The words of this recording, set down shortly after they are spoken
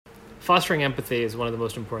fostering empathy is one of the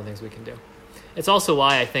most important things we can do. It's also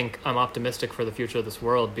why I think I'm optimistic for the future of this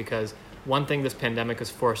world, because one thing this pandemic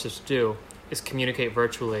has forced us to do is communicate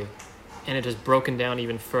virtually, and it has broken down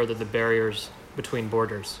even further the barriers between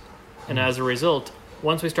borders. And as a result,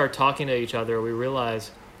 once we start talking to each other, we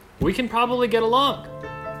realize we can probably get along.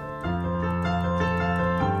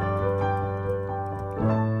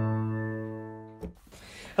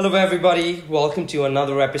 Hello everybody, welcome to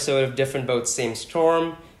another episode of Different Boats, Same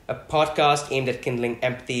Storm, a podcast aimed at kindling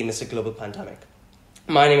empathy amidst a global pandemic.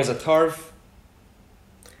 My name is Atharv.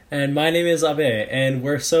 And my name is Abe, and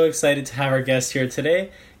we're so excited to have our guest here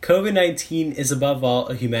today. COVID-19 is above all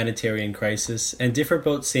a humanitarian crisis, and Different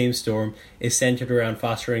Boat, Same Storm is centered around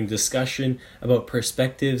fostering discussion about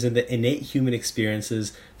perspectives and the innate human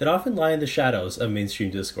experiences that often lie in the shadows of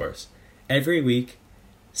mainstream discourse. Every week,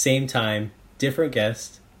 same time, different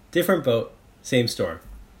guest, different boat, same storm.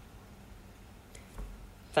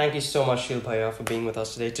 Thank you so much, Sheil Bhaiya, for being with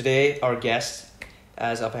us today. Today, our guest,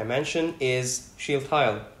 as Abhay mentioned, is Sheil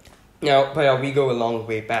Thayil. Now, Bhaiya, we go a long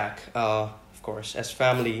way back, of course, as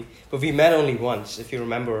family, but we met only once. If you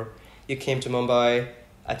remember, you came to Mumbai.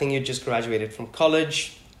 I think you just graduated from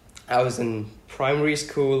college. I was in primary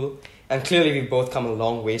school, and clearly we've both come a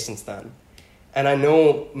long way since then. And I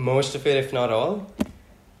know most of it, if not all,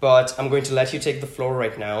 but I'm going to let you take the floor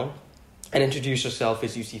right now and introduce yourself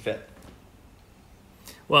as you see fit.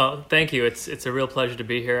 Well, thank you. It's a real pleasure to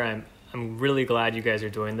be here. I'm really glad you guys are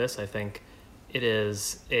doing this. I think it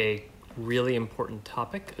is a really important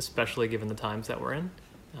topic, especially given the times that we're in.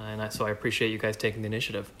 So I appreciate you guys taking the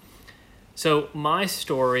initiative. So my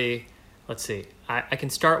story, let's see. I can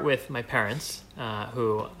start with my parents,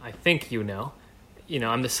 who I think you know.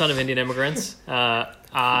 I'm the son of Indian immigrants.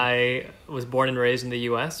 I was born and raised in the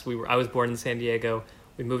U.S. I was born in San Diego.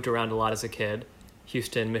 We moved around a lot as a kid.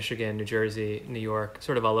 Houston, Michigan, New Jersey, New York,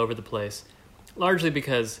 sort of all over the place. Largely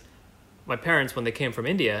because my parents, when they came from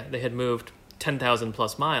India, they had moved 10,000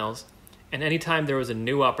 plus miles. And anytime there was a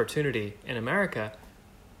new opportunity in America,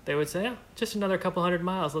 they would say, just another couple hundred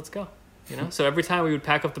miles, let's go. So every time we would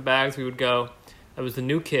pack up the bags, we would go. I was the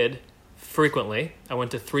new kid frequently. I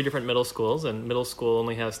went to 3 different middle schools, and middle school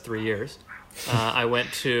only has 3 years. I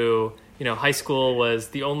went to, high school was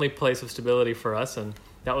the only place of stability for us, and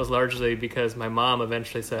that was largely because my mom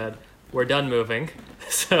eventually said, we're done moving.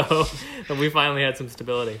 So we finally had some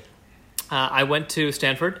stability. I went to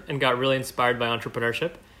Stanford and got really inspired by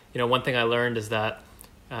entrepreneurship. One thing I learned is that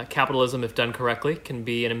capitalism, if done correctly, can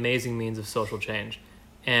be an amazing means of social change.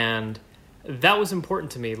 And that was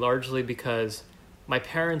important to me, largely because my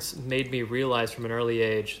parents made me realize from an early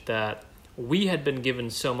age that we had been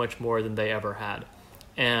given so much more than they ever had.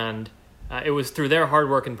 And it was through their hard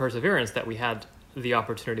work and perseverance that we had the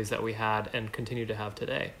opportunities that we had and continue to have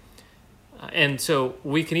today. And so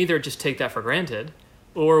we can either just take that for granted,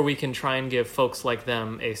 or we can try and give folks like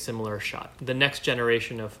them a similar shot, the next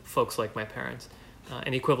generation of folks like my parents,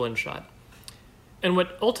 an equivalent shot. And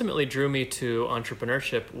what ultimately drew me to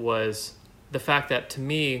entrepreneurship was the fact that, to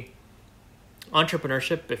me,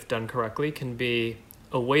 entrepreneurship, if done correctly, can be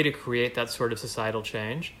a way to create that sort of societal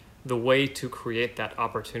change, the way to create that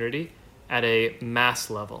opportunity at a mass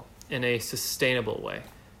level, in a sustainable way.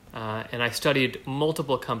 And I studied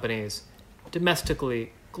multiple companies,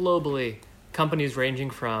 domestically, globally, companies ranging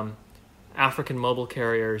from African mobile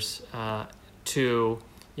carriers to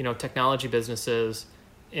technology businesses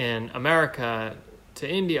in America to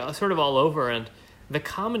India, sort of all over. And the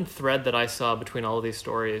common thread that I saw between all of these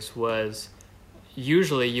stories was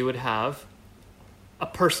usually you would have a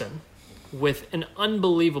person with an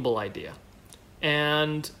unbelievable idea.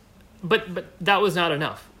 But that was not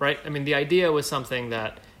enough, right? I mean, the idea was something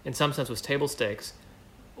that in some sense was table stakes.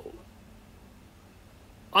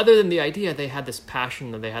 Other than the idea, they had this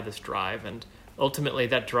passion and they had this drive, and ultimately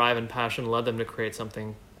that drive and passion led them to create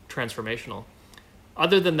something transformational.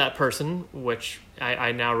 Other than that person, which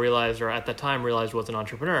I now realized, or at that time realized, was an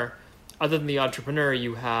entrepreneur, other than the entrepreneur,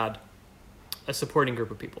 you had a supporting group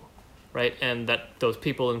of people, right? And that those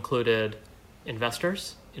people included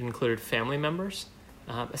investors, it included family members,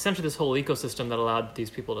 essentially this whole ecosystem that allowed these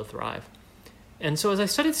people to thrive. And so as I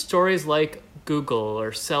studied stories like Google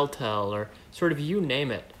or Celtel or sort of you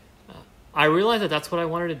name it, I realized that that's what I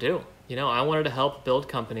wanted to do. I wanted to help build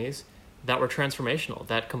companies that were transformational,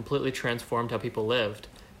 that completely transformed how people lived,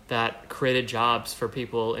 that created jobs for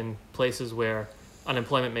people in places where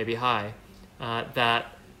unemployment may be high, that,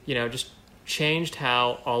 just changed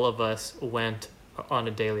how all of us went on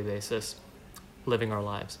a daily basis living our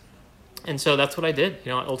lives. And so that's what I did.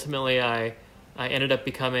 Ultimately I ended up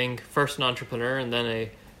becoming first an entrepreneur and then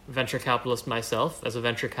a venture capitalist myself. As a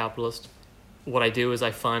venture capitalist, what I do is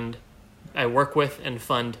I fund I work with and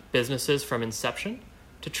fund businesses from inception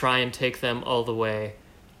to try and take them all the way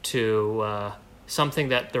to something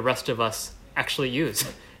that the rest of us actually use.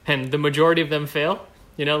 And the majority of them fail,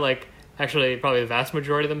 actually probably the vast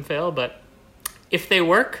majority of them fail, but if they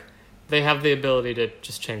work, they have the ability to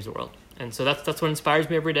just change the world. And so that's what inspires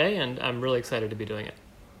me every day, and I'm really excited to be doing it.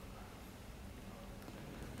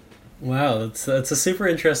 Wow, that's a super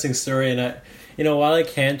interesting story, and while I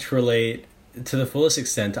can't relate to the fullest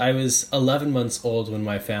extent, I was 11 months old when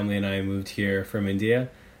my family and I moved here from India.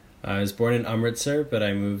 I was born in Amritsar, but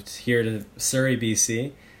I moved here to Surrey,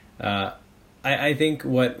 BC. I think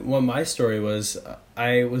what my story was,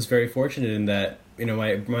 I was very fortunate in that,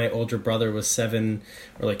 my older brother was 7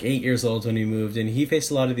 or 8 years old when he moved, and he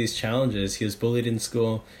faced a lot of these challenges. He was bullied in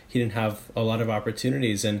school. He didn't have a lot of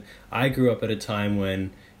opportunities, and I grew up at a time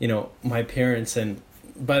when, my parents, and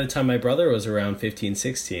by the time my brother was around 15,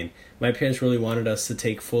 16, my parents really wanted us to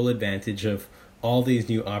take full advantage of all these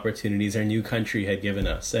new opportunities our new country had given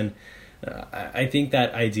us. And I think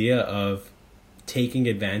that idea of taking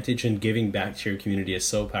advantage and giving back to your community is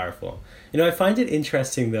so powerful. I find it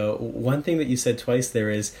interesting, though, one thing that you said twice there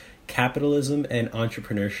is capitalism and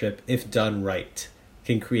entrepreneurship, if done right,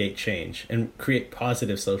 can create change and create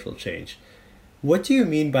positive social change. What do you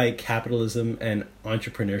mean by capitalism and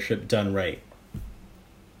entrepreneurship done right?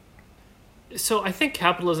 So I think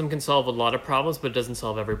capitalism can solve a lot of problems, but it doesn't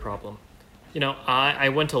solve every problem. I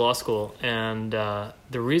went to law school, and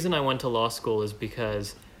the reason I went to law school is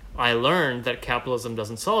because I learned that capitalism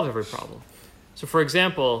doesn't solve every problem. So, for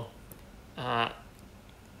example,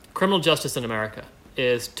 criminal justice in America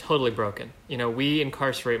is totally broken. We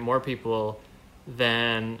incarcerate more people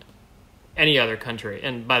than any other country.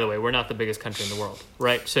 And by the way, we're not the biggest country in the world,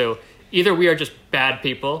 right? So either we are just bad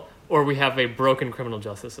people or we have a broken criminal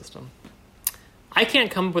justice system. I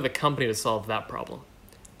can't come up with a company to solve that problem.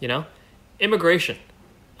 Immigration,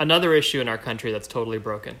 another issue in our country that's totally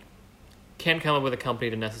broken. Can't come up with a company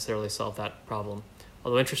to necessarily solve that problem.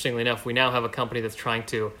 Although interestingly enough, we now have a company that's trying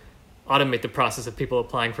to automate the process of people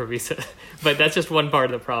applying for visa. But that's just one part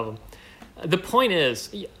of the problem. The point is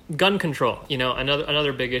gun control,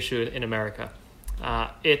 another big issue in America.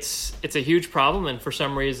 It's a huge problem, and for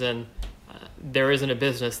some reason, there isn't a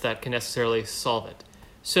business that can necessarily solve it.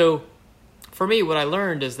 So for me, what I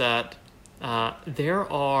learned is that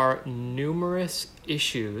there are numerous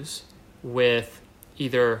issues with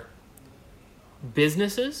either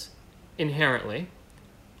businesses inherently.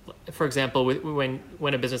 For example,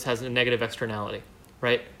 when a business has a negative externality,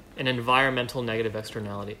 right? An environmental negative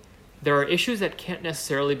externality. There are issues that can't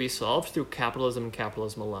necessarily be solved through capitalism and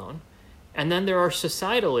capitalism alone. And then there are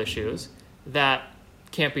societal issues that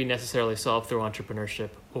can't be necessarily solved through entrepreneurship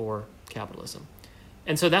or capitalism.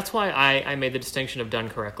 And so that's why I made the distinction of done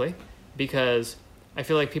correctly, because I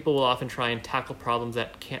feel like people will often try and tackle problems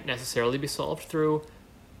that can't necessarily be solved through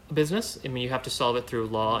a business. You have to solve it through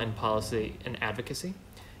law and policy and advocacy.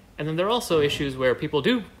 And then there are also issues where people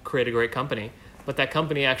do create a great company, but that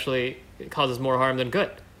company actually causes more harm than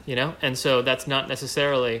good, And so that's not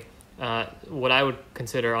necessarily what I would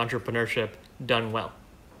consider entrepreneurship done well.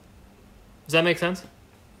 Does that make sense?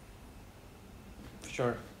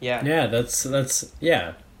 Sure. Yeah. Yeah, that's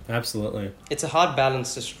absolutely. It's a hard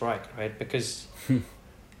balance to strike, right? Because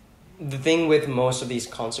the thing with most of these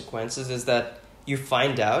consequences is that you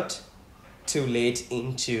find out too late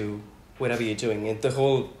into whatever you're doing. And the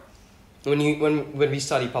whole when we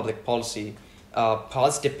study public policy,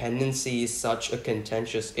 policy dependency is such a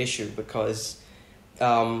contentious issue because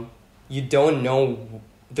you don't know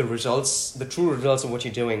the true results of what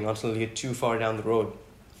you're doing until you're too far down the road,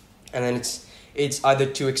 and then it's either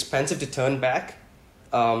too expensive to turn back,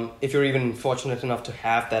 if you're even fortunate enough to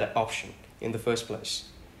have that option in the first place.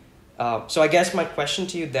 So I guess my question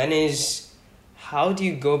to you then is, how do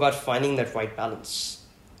you go about finding that right balance?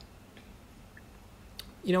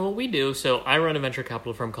 What we do, so I run a venture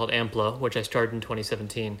capital firm called Amplo, which I started in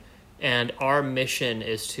 2017, and our mission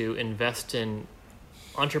is to invest in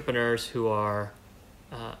entrepreneurs who are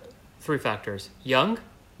three factors: young,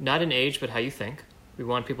 not in age, but how you think. We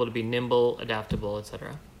want people to be nimble, adaptable,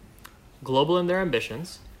 etc. Global in their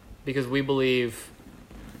ambitions, because we believe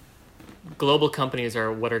global companies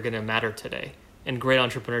are what are going to matter today, and great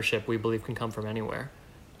entrepreneurship we believe can come from anywhere.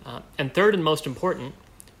 And third and most important,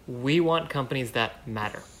 we want companies that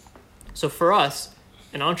matter. So for us,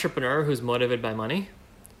 an entrepreneur who's motivated by money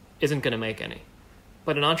isn't going to make any.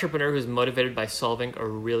 But an entrepreneur who's motivated by solving a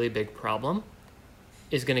really big problem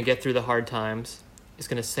is going to get through the hard times, is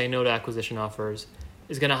going to say no to acquisition offers,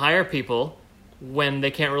 is going to hire people when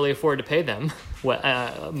they can't really afford to pay them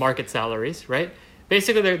market salaries, right?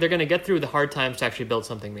 Basically, they're going to get through the hard times to actually build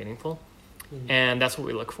something meaningful. And that's what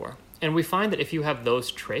we look for. And we find that if you have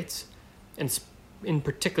those traits, and in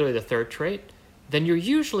particular the third trait, then you're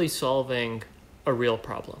usually solving a real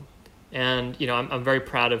problem. And I'm very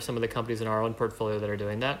proud of some of the companies in our own portfolio that are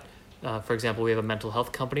doing that. For example, we have a mental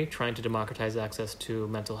health company trying to democratize access to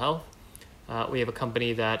mental health. We have a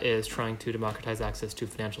company that is trying to democratize access to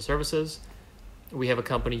financial services. We have a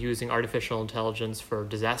company using artificial intelligence for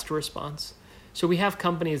disaster response. So we have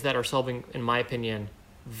companies that are solving, in my opinion,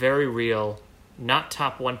 very real, not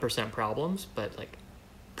top 1% problems, but like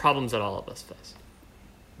problems that all of us face.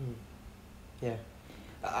 Yeah.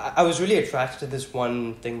 I was really attracted to this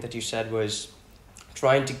one thing that you said was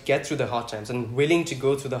trying to get through the hard times and willing to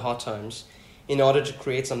go through the hard times in order to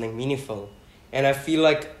create something meaningful. And I feel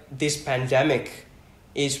like this pandemic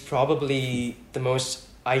is probably the most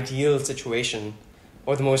ideal situation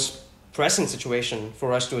or the most pressing situation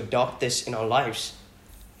for us to adopt this in our lives.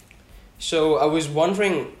 So I was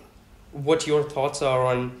wondering what your thoughts are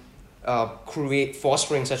on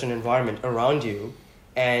fostering such an environment around you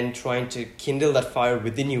and trying to kindle that fire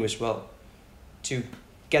within you as well to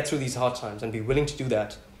get through these hard times and be willing to do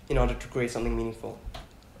that in order to create something meaningful.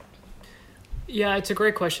 Yeah, it's a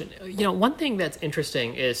great question. One thing that's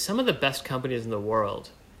interesting is some of the best companies in the world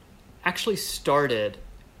actually started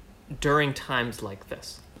during times like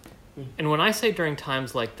this. And when I say during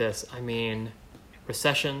times like this, I mean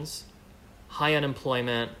recessions, high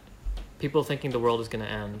unemployment, people thinking the world is going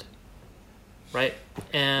to end, right?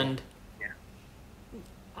 And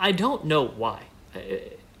I don't know why.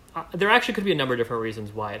 There actually could be a number of different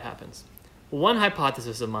reasons why it happens. One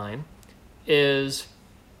hypothesis of mine is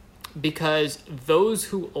because those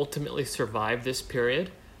who ultimately survive this period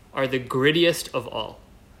are the grittiest of all,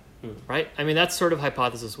 right? I mean, that's sort of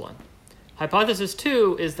hypothesis one. Hypothesis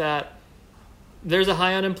two is that there's a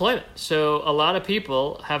high unemployment. So a lot of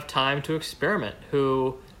people have time to experiment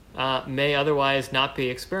who may otherwise not be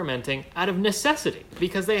experimenting out of necessity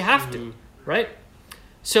because they have to, right?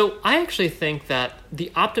 So I actually think that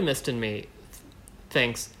the optimist in me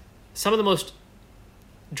thinks some of the most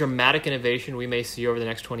dramatic innovation we may see over the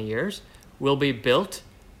next 20 years will be built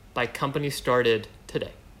by companies started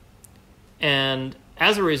today. And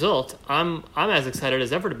as a result, I'm as excited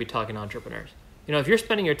as ever to be talking to entrepreneurs. If you're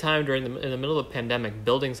spending your time in the middle of a pandemic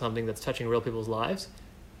building something that's touching real people's lives,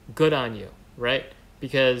 good on you, right?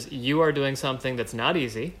 Because you are doing something that's not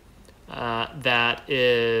easy, that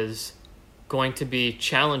is going to be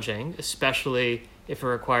challenging, especially if it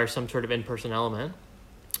requires some sort of in-person element.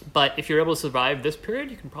 But if you're able to survive this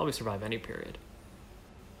period, you can probably survive any period.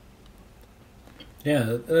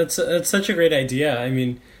 Yeah, that's such a great idea. I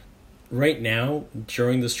mean, right now,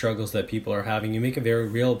 during the struggles that people are having, you make a very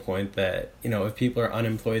real point that, if people are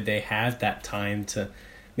unemployed, they have that time to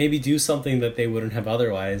maybe do something that they wouldn't have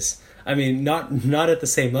otherwise. I mean, not at the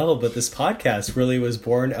same level, but this podcast really was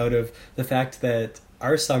born out of the fact that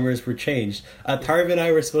our summers were changed. Tarv and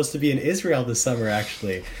I were supposed to be in Israel this summer,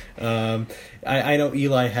 actually. I know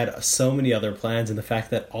Eli had so many other plans, and the fact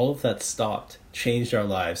that all of that stopped changed our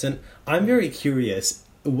lives. And I'm very curious,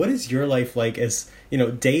 what is your life like as,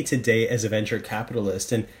 day to day as a venture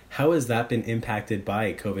capitalist, and how has that been impacted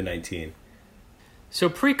by COVID-19? So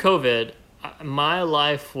pre-COVID, my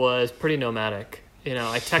life was pretty nomadic.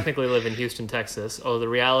 I technically live in Houston, Texas, although the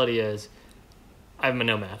reality is I'm a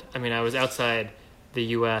nomad. I mean, I was outside the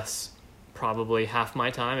U.S. probably half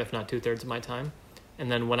my time, if not 2/3 of my time. And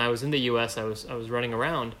then when I was in the U.S., I was running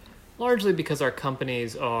around, largely because our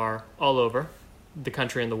companies are all over the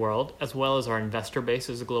country and the world, as well as our investor base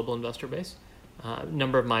is a global investor base. A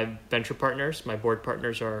number of my venture partners, my board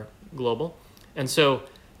partners are global. And so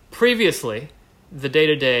previously, the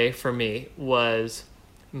day-to-day for me was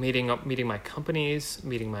meeting my companies,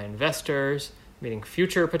 meeting my investors, meeting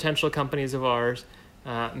future potential companies of ours,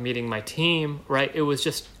 meeting my team, right? It was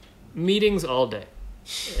just meetings all day.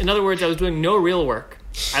 In other words, I was doing no real work.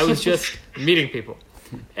 I was just meeting people.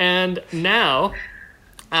 And now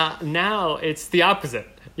it's the opposite.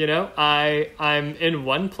 I'm in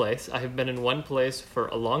one place. I have been in one place for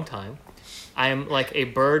a long time. I am like a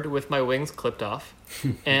bird with my wings clipped off,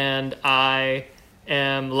 and I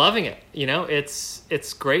am loving it.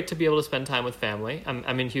 It's great to be able to spend time with family.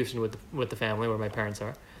 I'm in Houston with the family where my parents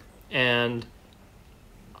are, and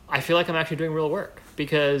I feel like I'm actually doing real work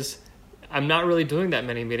because I'm not really doing that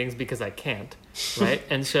many meetings because I can't, right?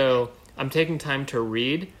 And so I'm taking time to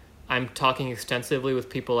read. I'm talking extensively with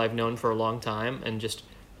people I've known for a long time and just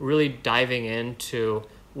really diving into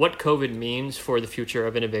what COVID means for the future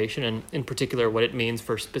of innovation, and in particular, what it means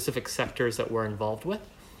for specific sectors that we're involved with,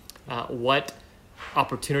 what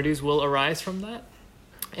opportunities will arise from that.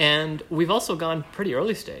 And we've also gone pretty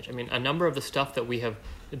early stage. I mean, a number of the stuff that we have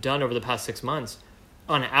done over the past 6 months,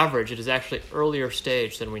 on average, it is actually earlier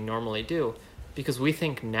stage than we normally do, because we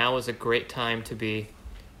think now is a great time to be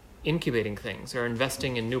incubating things or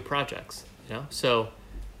investing in new projects. So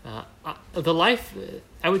I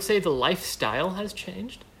would say the lifestyle has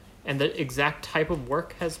changed, and the exact type of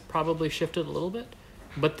work has probably shifted a little bit,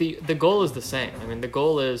 but the goal is the same. I mean, the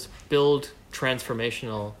goal is build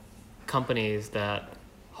transformational companies that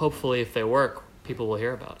hopefully, if they work, people will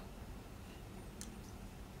hear about.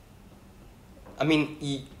 I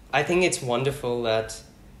mean, I think it's wonderful that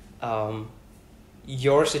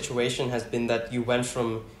your situation has been that you went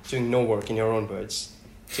from doing no work, in your own words,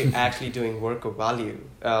 to actually doing work of value.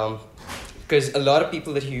 Because a lot of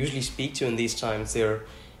people that you usually speak to in these times, they're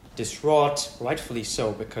distraught, rightfully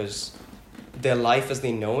so, because their life as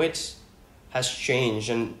they know it has changed,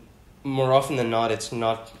 and more often than not, it's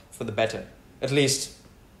not for the better. At least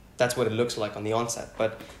that's what it looks like on the onset.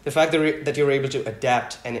 But the fact that you're able to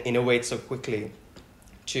adapt and innovate so quickly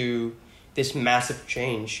to this massive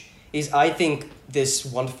change is, I think, this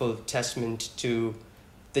wonderful testament to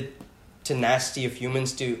the tenacity of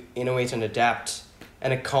humans to innovate and adapt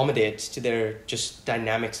and accommodate to their just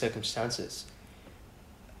dynamic circumstances.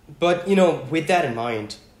 But, with that in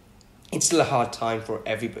mind, it's still a hard time for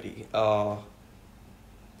everybody,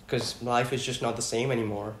 because life is just not the same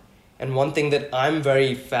anymore. And one thing that I'm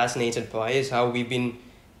very fascinated by is how we've been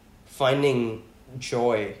finding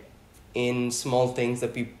joy in small things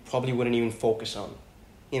that we probably wouldn't even focus on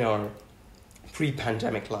in our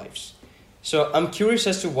pre-pandemic lives. So I'm curious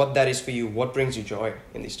as to what that is for you. What brings you joy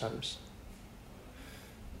in these times?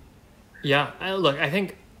 Yeah, look, I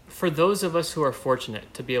think for those of us who are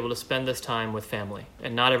fortunate to be able to spend this time with family,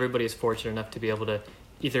 and not everybody is fortunate enough to be able to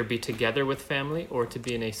either be together with family or to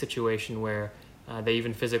be in a situation where they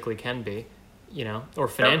even physically can be, or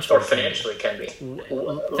financially can be.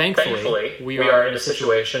 Thankfully, we are in a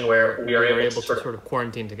situation where we are able to sort of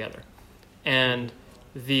quarantine together. And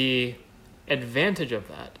the advantage of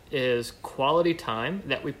that is quality time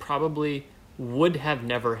that we probably would have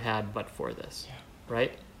never had but for this,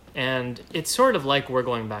 right? And it's sort of like we're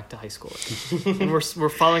going back to high school. And we're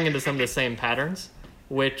falling into some of the same patterns,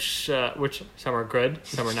 which some are good,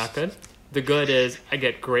 some are not good. The good is I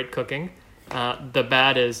get great cooking. The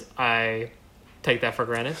bad is I take that for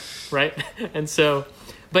granted, right? And so,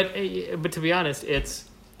 but to be honest,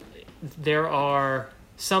 there are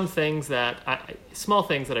some things small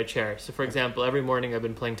things that I cherish. So, for example, every morning I've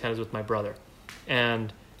been playing tennis with my brother,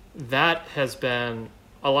 and that has been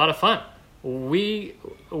a lot of fun. We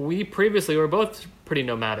previously were both pretty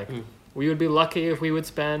nomadic. We would be lucky if we would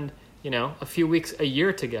spend, a few weeks a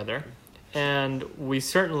year together, and we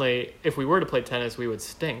certainly, if we were to play tennis, we would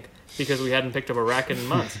stink because we hadn't picked up a racket in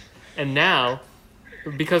months. And now,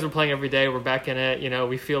 because we're playing every day, we're back in it.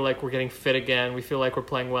 We feel like we're getting fit again. We feel like we're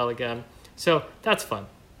playing well again. So that's fun.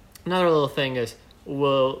 Another little thing is,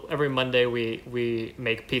 every Monday we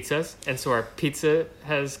make pizzas, and so our pizza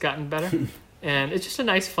has gotten better. And it's just a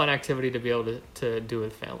nice, fun activity to be able to do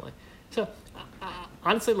with family. So,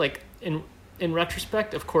 honestly, like, in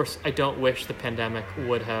retrospect, of course, I don't wish the pandemic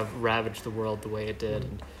would have ravaged the world the way it did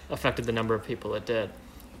and affected the number of people it did.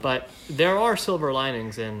 But there are silver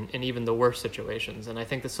linings in even the worst situations. And I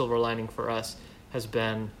think the silver lining for us has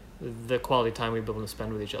been the quality time we've been able to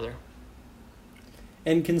spend with each other.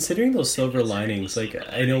 And considering those silver linings, like,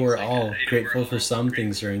 I know we're all grateful for some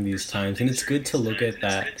things during these times, and it's good to look at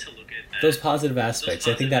that. Those positive aspects.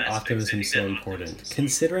 I think that optimism is so important.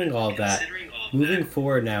 Considering all of that, moving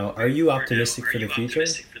forward now, are you optimistic for the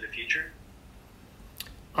future?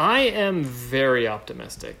 I am very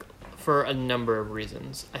optimistic for a number of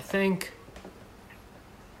reasons. I think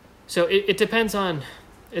so. It depends on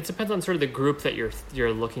sort of the group that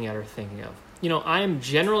you're looking at or thinking of. I am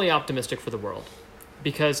generally optimistic for the world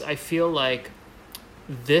because I feel like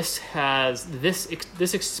this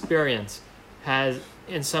experience has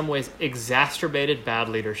in some ways exacerbated bad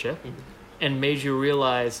leadership and made you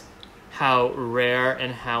realize how rare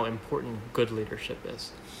and how important good leadership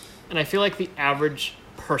is. And I feel like the average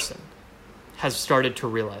person has started to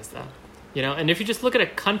realize that. And if you just look at a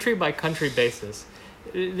country by country basis,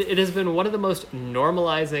 it has been one of the most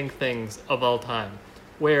normalizing things of all time,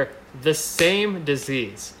 where the same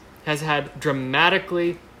disease has had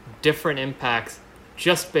dramatically different impacts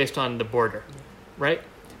just based on the border, right?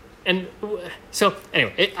 And so,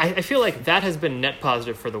 anyway, I feel like that has been net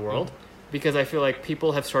positive for the world because I feel like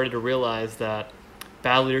people have started to realize that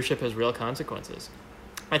bad leadership has real consequences.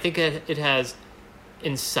 I think it has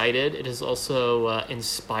it has also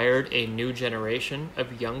inspired a new generation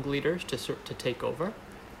of young leaders to take over.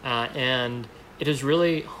 And it has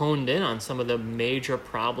really honed in on some of the major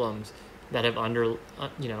problems that have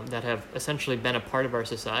that have essentially been a part of our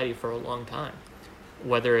society for a long time,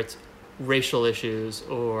 whether it's racial issues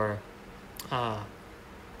or,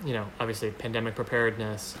 obviously pandemic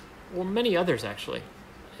preparedness, or many others actually,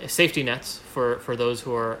 safety nets for those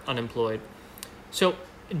who are unemployed. So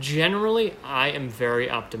generally, I am very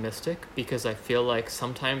optimistic because I feel like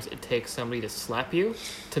sometimes it takes somebody to slap you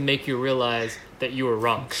to make you realize that you were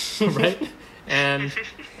wrong, right? And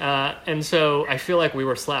so I feel like we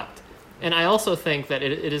were slapped. And I also think that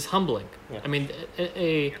it is humbling. Yeah. I mean,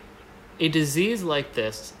 a disease like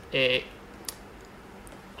this, a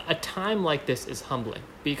time like this is humbling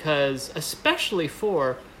because especially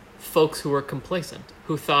for folks who were complacent,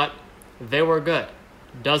 who thought they were good,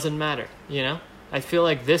 doesn't matter, I feel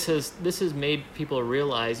like this has made people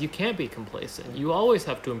realize you can't be complacent. You always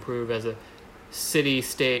have to improve as a city,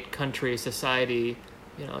 state, country, society,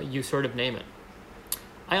 you sort of name it.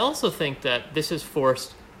 I also think that this has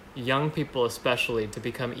forced young people especially to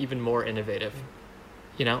become even more innovative.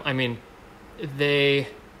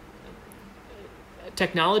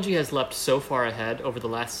 Technology has leapt so far ahead over the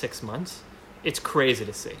last 6 months. It's crazy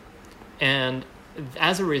to see. And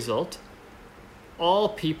as a result, all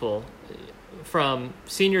people, from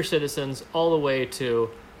senior citizens all the way to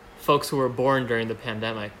folks who were born during the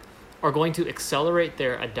pandemic, are going to accelerate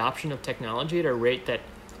their adoption of technology at a rate that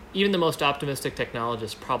even the most optimistic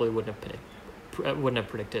technologists probably wouldn't have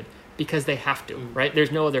predicted, because they have to, right?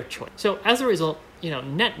 There's no other choice. So as a result,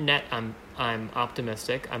 net, I'm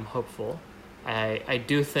optimistic. I'm hopeful. I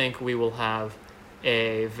do think we will have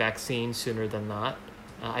a vaccine sooner than not.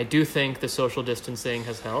 I do think the social distancing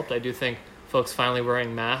has helped. I do think folks finally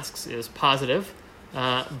wearing masks is positive,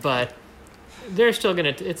 but it's still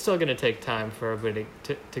gonna take time for everybody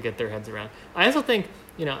to get their heads around. I also think,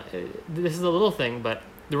 this is a little thing, but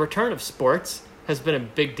the return of sports has been a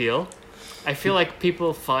big deal. I feel like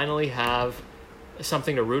people finally have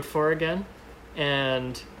something to root for again,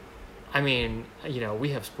 and I mean, we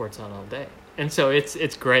have sports on all day, and so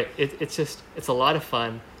it's great. It's a lot of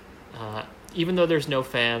fun. Even though there's no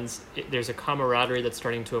fans, there's a camaraderie that's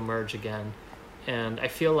starting to emerge again. And I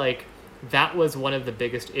feel like that was one of the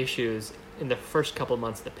biggest issues in the first couple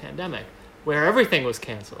months of the pandemic, where everything was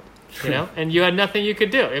canceled, and you had nothing you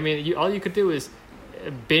could do. I mean, all you could do is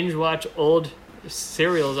binge watch old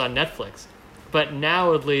serials on Netflix. But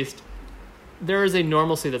now, at least, there is a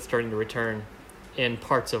normalcy that's starting to return in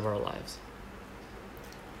parts of our lives.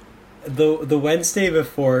 The Wednesday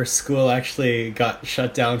before school actually got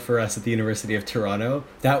shut down for us at the University of Toronto,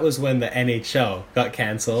 that was when the NHL got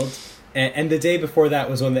cancelled. And the day before that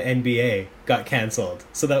was when the NBA got cancelled.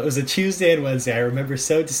 So that was a Tuesday and Wednesday. I remember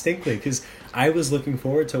so distinctly because I was looking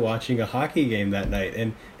forward to watching a hockey game that night,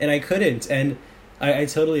 and I couldn't. And I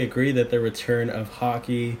totally agree that the return of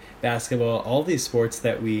hockey, basketball, all these sports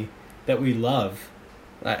that we love,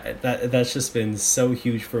 that's just been so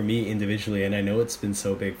huge for me individually, and I know it's been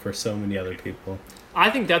so big for so many other people.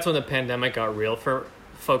 I think that's when the pandemic got real for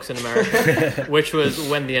folks in America, which was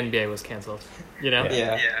when the NBA was canceled.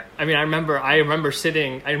 Yeah. I mean, I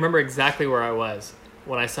remember exactly where I was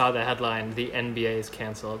when I saw the headline, the NBA is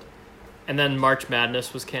canceled, and then March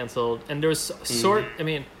Madness was canceled, and there was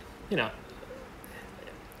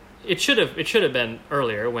it should have been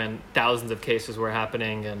earlier when thousands of cases were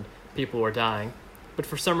happening and people were dying. But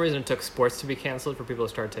for some reason, it took sports to be canceled for people to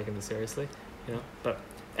start taking this seriously, But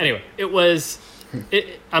anyway,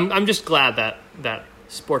 I'm just glad that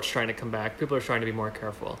sports trying to come back. People are trying to be more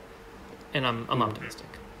careful, and I'm optimistic.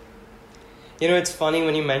 It's funny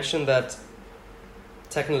when you mentioned that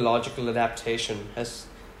technological adaptation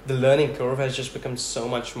the learning curve has just become so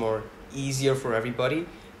much more easier for everybody,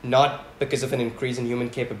 not because of an increase in human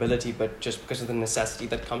capability, but just because of the necessity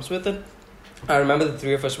that comes with it. I remember the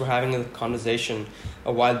three of us were having a conversation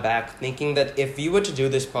a while back, thinking that if we were to do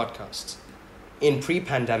this podcast in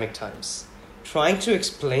pre-pandemic times, trying to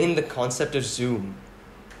explain the concept of Zoom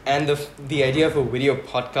and the idea of a video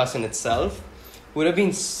podcast in itself would have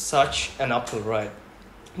been such an uphill ride.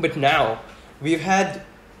 But now, we've had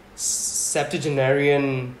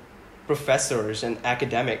septuagenarian professors and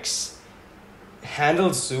academics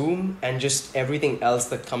handle Zoom and just everything else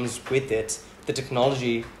that comes with it, the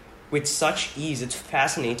technology, with such ease. It's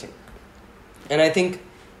fascinating. And I think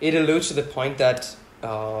it alludes to the point that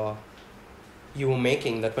you were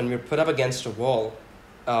making, that when we're put up against a wall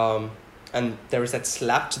and there is that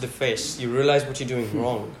slap to the face, you realize what you're doing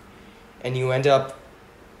wrong, and you end up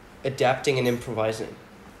adapting and improvising.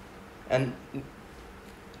 And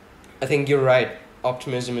I think you're right.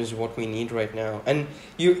 Optimism is what we need right now. And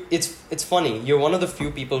it's funny. You're one of the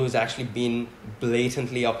few people who's actually been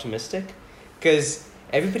blatantly optimistic, because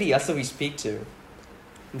everybody else that we speak to,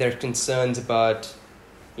 There are concerns about,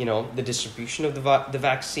 the distribution of the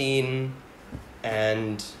vaccine,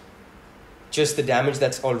 and just the damage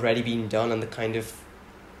that's already been done and the kind of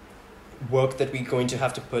work that we're going to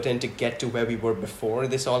have to put in to get to where we were before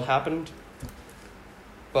this all happened.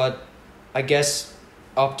 But I guess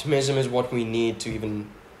optimism is what we need to even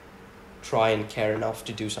try and care enough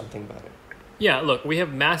to do something about it. Yeah, look, we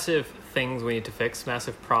have massive things we need to fix,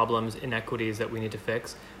 massive problems, inequities that we need to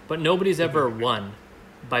fix, but nobody's ever won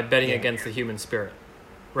by betting against the human spirit,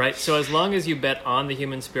 right? So as long as you bet on the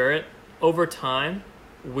human spirit, over time,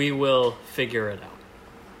 we will figure it out.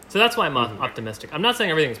 So that's why I'm optimistic. I'm not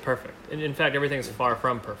saying everything's perfect. In fact, everything is far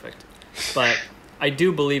from perfect. But I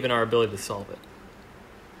do believe in our ability to solve it.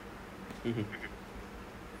 And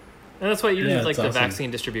that's why even like the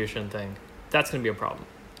vaccine distribution thing, that's going to be a problem.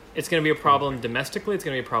 It's going to be a problem domestically. It's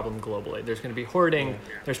going to be a problem globally. There's going to be hoarding.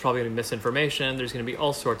 There's probably going to be misinformation. There's going to be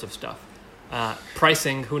all sorts of stuff.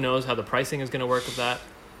 Pricing, who knows how the pricing is going to work with that.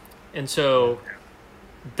 And so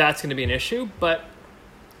that's going to be an issue. But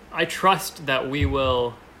I trust that we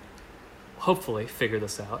will hopefully figure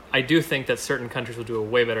this out. I do think that certain countries will do a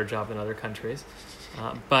way better job than other countries.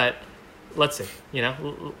 But let's see.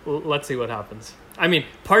 Let's see what happens. I mean,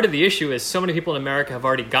 part of the issue is so many people in America have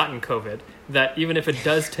already gotten COVID that even if it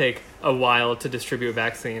does take a while to distribute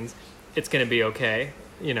vaccines, it's going to be okay,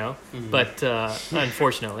 But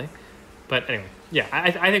unfortunately, but anyway, yeah,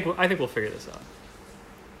 I think we'll figure this out.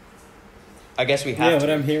 I guess we have to. Yeah, what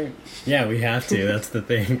I'm hearing. Yeah, we have to. That's the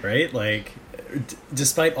thing, right? Like,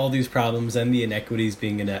 despite all these problems and the inequities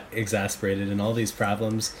being exasperated and all these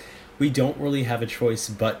problems, we don't really have a choice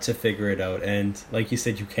but to figure it out. And like you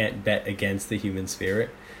said, you can't bet against the human spirit.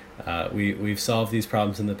 We've solved these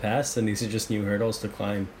problems in the past, and these are just new hurdles to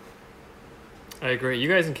climb. I agree. You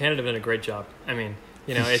guys in Canada have done a great job. I mean,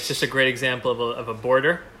 it's just a great example of a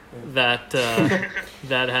border that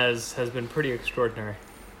that has been pretty extraordinary.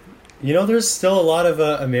 There's still a lot of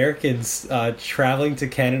Americans traveling to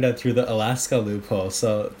Canada through the Alaska loophole.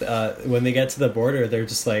 So when they get to the border, they're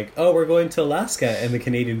just like, "Oh, we're going to Alaska," and the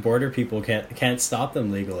Canadian border people can't stop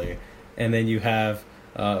them legally. And then you have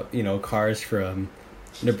cars from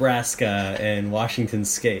Nebraska and Washington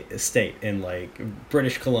State and like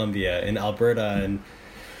British Columbia and Alberta, and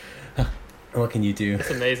what can you do? It's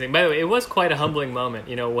amazing. By the way, it was quite a humbling moment,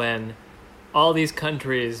 when all these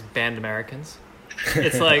countries banned Americans.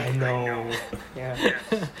 It's like I know. Yeah.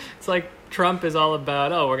 It's like Trump is all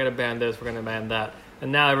about, we're going to ban this, we're going to ban that,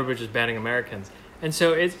 and now everybody's just banning Americans. And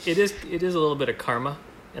so it is a little bit of karma,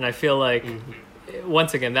 and I feel like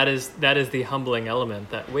once again that is the humbling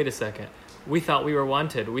element. That wait a second, we thought we were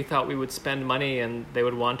wanted, we thought we would spend money and they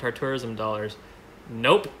would want our tourism dollars.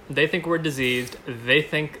 Nope, they think we're diseased. They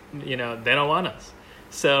think they don't want us.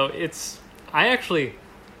 So I actually,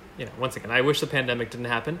 once again, I wish the pandemic didn't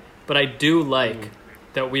happen. But I do like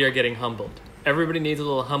that we are getting humbled. Everybody needs a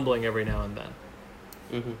little humbling every now and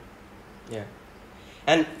then. Yeah.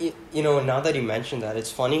 And, now that you mentioned that,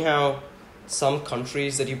 it's funny how some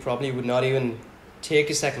countries that you probably would not even take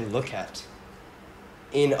a second look at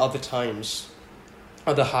in other times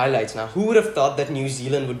are the highlights now. Who would have thought that New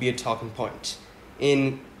Zealand would be a talking point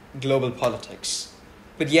in global politics?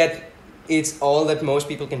 But yet, it's all that most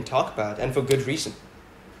people can talk about, and for good reason.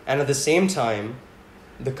 And at the same time,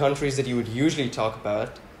 the countries that you would usually talk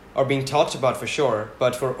about are being talked about for sure,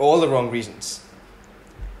 but for all the wrong reasons.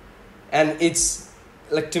 And it's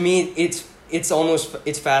like, to me, it's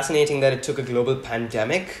fascinating that it took a global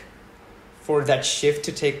pandemic for that shift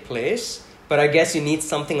to take place. But I guess you need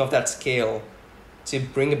something of that scale to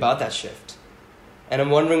bring about that shift. And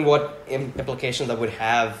I'm wondering what implications that would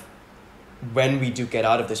have when we do get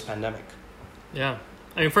out of this pandemic. Yeah.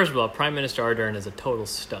 I mean, first of all, Prime Minister Ardern is a total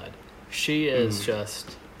stud. She is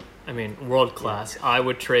just, world class. Yeah. I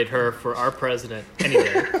would trade her for our president any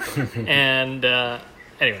day. And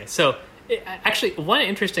anyway, so actually, one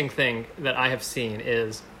interesting thing that I have seen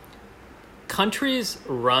is countries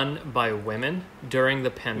run by women during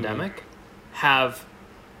the pandemic have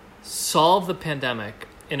solved the pandemic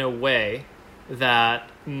in a way that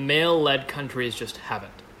male-led countries just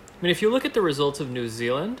haven't. I mean, if you look at the results of New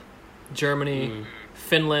Zealand, Germany,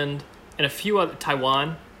 Finland, and a few other,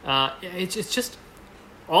 Taiwan, it's just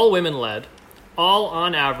all women-led, all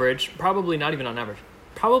on average, probably not even on average,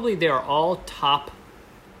 probably they are all top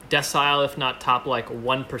decile, if not top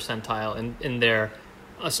 1 percentile in their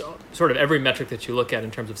sort of every metric that you look at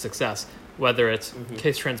in terms of success, whether it's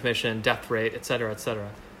case transmission, death rate, et cetera, et cetera.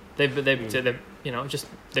 They've been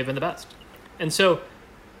the best. And so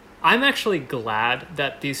I'm actually glad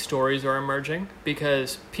that these stories are emerging,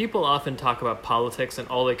 because people often talk about politics and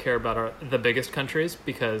all they care about are the biggest countries,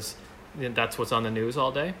 because that's what's on the news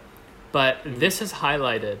all day. But this has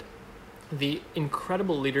highlighted the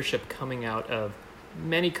incredible leadership coming out of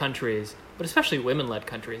many countries, but especially women-led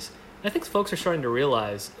countries. And I think folks are starting to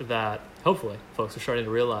realize that, hopefully, folks are starting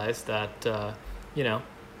to realize that,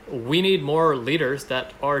 we need more leaders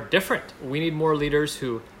that are different. We need more leaders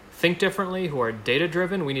who think differently, who are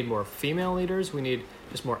data-driven. We need more female leaders. We need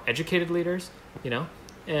just more educated leaders,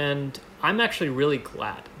 And I'm actually really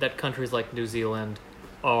glad that countries like New Zealand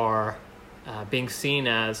are being seen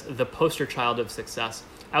as the poster child of success.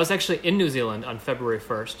 I was actually in New Zealand on February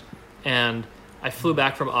 1st, and I flew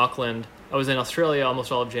back from Auckland. I was in Australia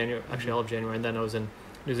almost all of January, and then I was in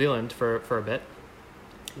New Zealand for a bit.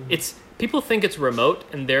 People think it's remote,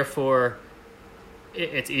 and therefore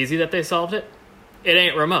it's easy that they solved it. It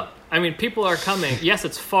ain't remote. I mean, people are coming. Yes,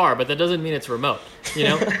 it's far, but that doesn't mean it's remote.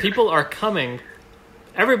 People are coming.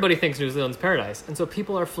 Everybody thinks New Zealand's paradise, and so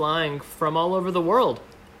people are flying from all over the world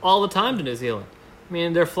all the time to New Zealand. I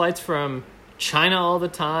mean, there are flights from China all the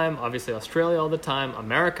time, obviously Australia all the time,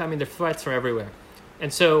 America. I mean, there are flights from everywhere.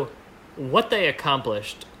 And so what they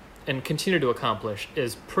accomplished and continue to accomplish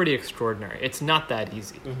is pretty extraordinary. It's not that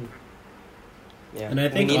easy. Mm-hmm. Yeah. And I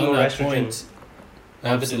think we need on more that estrogen point,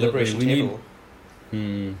 on the deliberation table.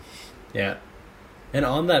 Yeah. And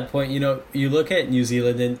on that point, you look at New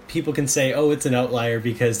Zealand and people can say, oh, it's an outlier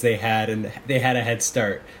because they had a head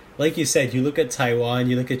start. Like you said, you look at Taiwan,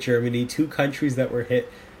 you look at Germany, 2 countries that were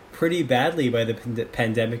hit pretty badly by the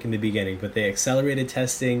pandemic in the beginning, but they accelerated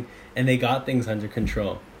testing and they got things under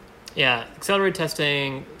control. Yeah, accelerated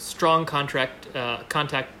testing, strong contact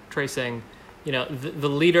tracing. The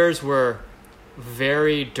leaders were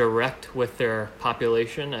very direct with their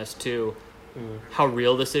population as to how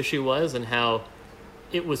real this issue was and how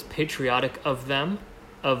it was patriotic of them,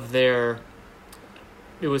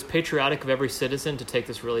 it was patriotic of every citizen to take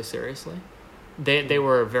this really seriously. They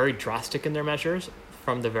were very drastic in their measures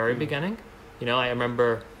from the very beginning. I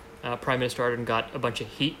remember Prime Minister Ardern got a bunch of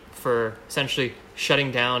heat for essentially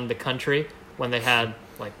shutting down the country when they had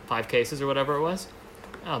like 5 cases or whatever it was.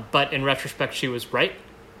 But in retrospect, she was right,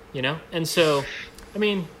 And so, I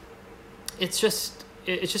mean, it's just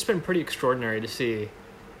been pretty extraordinary to see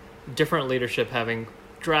different leadership having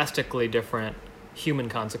drastically different human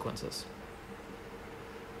consequences.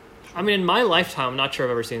 I mean, in my lifetime, I'm not sure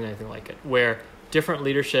I've ever seen anything like it, where different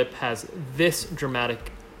leadership has this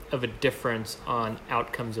dramatic of a difference on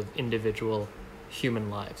outcomes of individual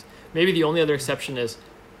human lives. Maybe the only other exception is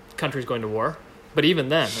countries going to war, but even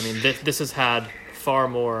then, I mean, this has had far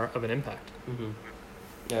more of an impact. Mm-hmm.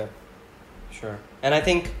 Yeah, sure. And I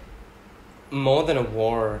think more than a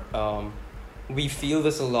war, we feel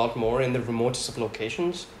this a lot more in the remotest of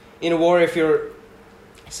locations. In a war, if you're,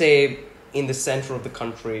 say, in the center of the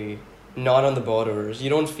country, not on the borders, you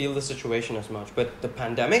don't feel the situation as much. But the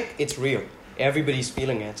pandemic, it's real. Everybody's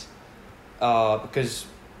feeling it because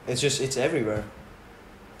it's everywhere.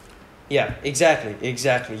 Yeah,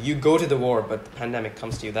 exactly. You go to the war, but the pandemic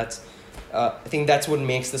comes to you. I think that's what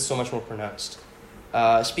makes this so much more pronounced.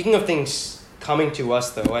 Speaking of things coming to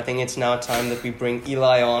us, though, I think it's now time that we bring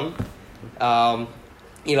Eli on.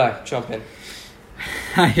 Eli, jump in.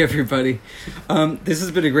 Hi, everybody. This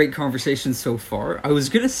has been a great conversation so far. I was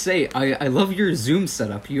going to say, I love your Zoom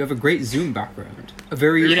setup. You have a great Zoom background.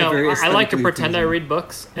 I like to pretend I read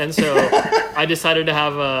books, and so I decided to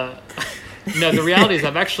have a... No, the reality is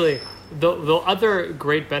I've actually... The other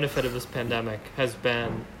great benefit of this pandemic has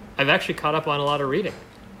been I've actually caught up on a lot of reading,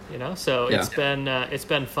 So yeah. It's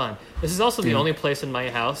been fun. This is also the only place in my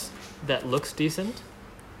house that looks decent.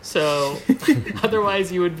 So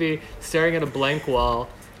otherwise you would be staring at a blank wall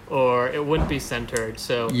or it wouldn't be centered.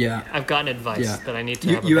 So yeah. I've gotten advice that I need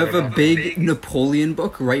to have. You have a big Napoleon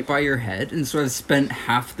book right by your head, and so I've spent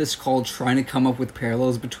half this call trying to come up with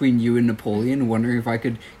parallels between you and Napoleon, wondering if I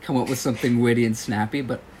could come up with something witty and snappy,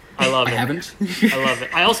 but I haven't. I love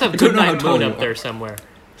it. I also have Goodnight Moon up there somewhere.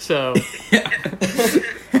 So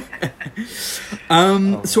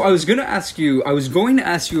so I was going to ask you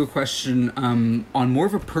a question on more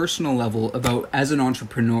of a personal level about, as an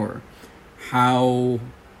entrepreneur, how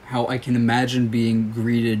I can imagine being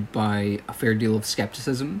greeted by a fair deal of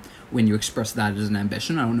skepticism when you express that as an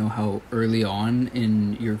ambition. I don't know how early on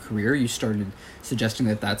in your career you started suggesting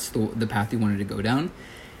that that's the path you wanted to go down.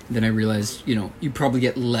 Then I realized, you probably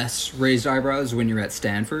get less raised eyebrows when you're at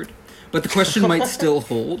Stanford. But the question might still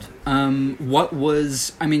hold.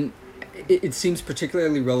 It seems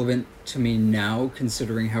particularly relevant to me now,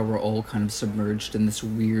 considering how we're all kind of submerged in this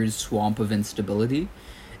weird swamp of instability.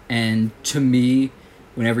 And to me,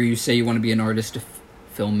 whenever you say you want to be an artist, a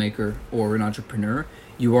filmmaker, or an entrepreneur,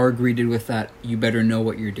 you are greeted with that, you better know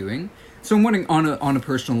what you're doing. So I'm wondering, on a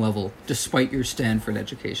personal level, despite your Stanford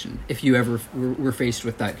education, if you ever were faced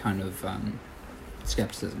with that kind of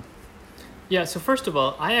skepticism. Yeah, so first of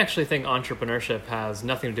all, I actually think entrepreneurship has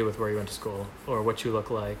nothing to do with where you went to school or what you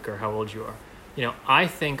look like or how old you are. I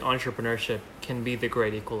think entrepreneurship can be the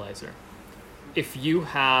great equalizer. If you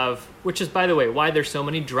have, which is, by the way, why there's so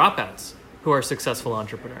many dropouts who are successful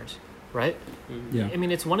entrepreneurs, right? Yeah. I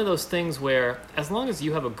mean, it's one of those things where as long as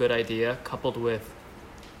you have a good idea coupled with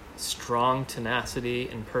strong tenacity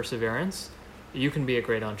and perseverance, you can be a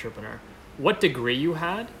great entrepreneur. What degree you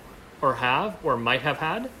had or have or might have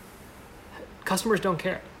had, customers don't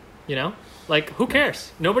care, Like, who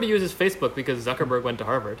cares? Nobody uses Facebook because Zuckerberg went to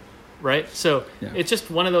Harvard, right? So It's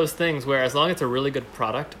just one of those things where as long as it's a really good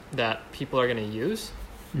product that people are going to use,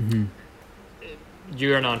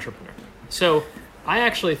 you're an entrepreneur. So I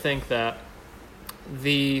actually think that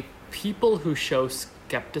the people who show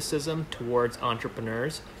skepticism towards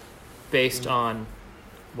entrepreneurs based on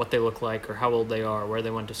what they look like or how old they are, where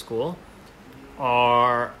they went to school,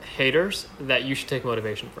 are haters that you should take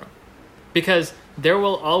motivation from. Because there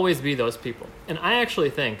will always be those people. And I actually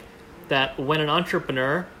think that when an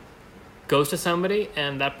entrepreneur goes to somebody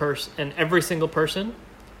and that person, and every single person,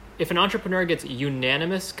 if an entrepreneur gets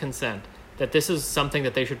unanimous consent that this is something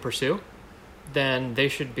that they should pursue, then they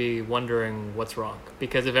should be wondering what's wrong.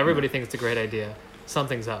 Because if everybody thinks it's a great idea,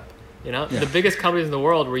 something's up. The biggest companies in the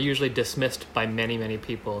world were usually dismissed by many, many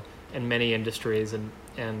people in many industries,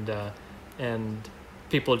 and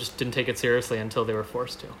people just didn't take it seriously until they were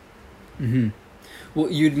forced to. Mm-hmm.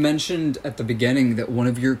 Well, you'd mentioned at the beginning that one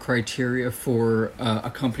of your criteria for a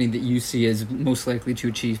company that you see as most likely to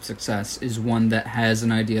achieve success is one that has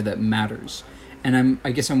an idea that matters. And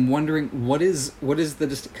I guess I'm wondering, what is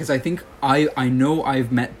the, because I think I know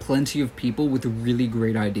I've met plenty of people with really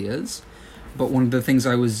great ideas, but one of the things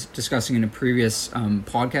I was discussing in a previous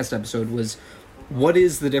podcast episode was, what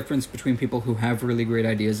is the difference between people who have really great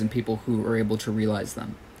ideas and people who are able to realize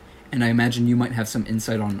them? And I imagine you might have some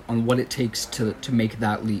insight on what it takes to make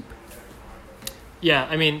that leap. Yeah,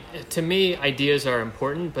 I mean, to me, ideas are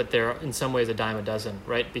important, but they're in some ways a dime a dozen,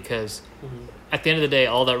 right? Because at the end of the day,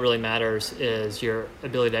 all that really matters is your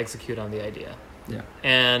ability to execute on the idea. Yeah.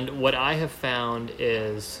 And what I have found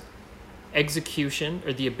is execution,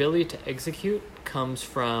 or the ability to execute, comes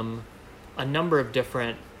from a number of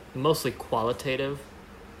different, mostly qualitative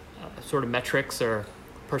sort of metrics or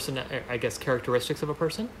characteristics of a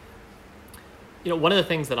person. One of the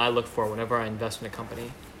things that I look for whenever I invest in a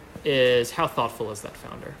company is how thoughtful is that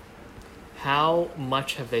founder? How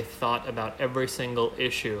much have they thought about every single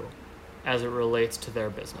issue as it relates to their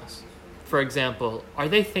business? For example, are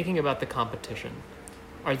they thinking about the competition?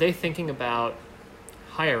 Are they thinking about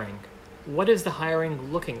hiring? What is the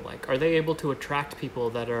hiring looking like? Are they able to attract people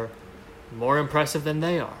that are more impressive than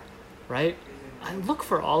they are, right? I look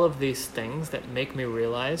for all of these things that make me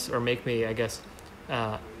realize, or make me,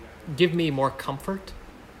 give me more comfort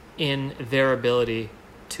in their ability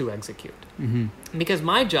to execute. Mm-hmm. Because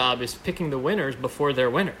my job is picking the winners before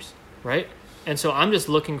they're winners, right? And so I'm just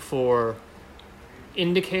looking for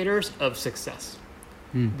indicators of success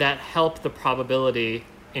that help the probability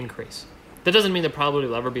increase. That doesn't mean the probability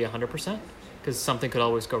will ever be 100%, because something could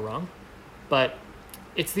always go wrong. But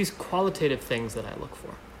it's these qualitative things that I look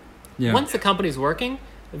for. Yeah. Once the company's working,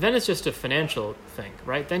 then it's just a financial thing,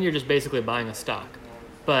 right? Then you're just basically buying a stock.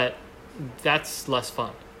 But that's less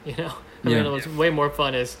fun, I mean, what's way more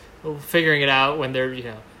fun is figuring it out when they're,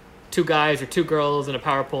 two guys or two girls in a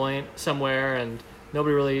PowerPoint somewhere and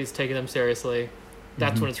nobody really is taking them seriously.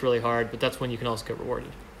 That's when it's really hard, but that's when you can also get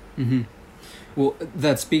rewarded. Mm-hmm. Well,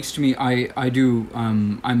 that speaks to me. I do.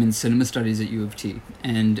 I'm in cinema studies at U of T,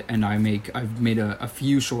 and I've made a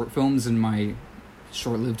few short films in my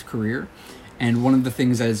short-lived career. And one of the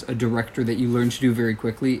things as a director that you learn to do very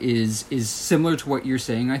quickly is similar to what you're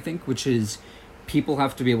saying, I think, which is people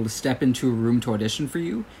have to be able to step into a room to audition for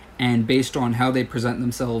you, and based on how they present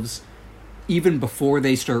themselves, even before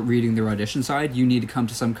they start reading their audition side, you need to come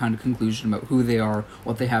to some kind of conclusion about who they are,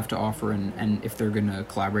 what they have to offer, and if they're going to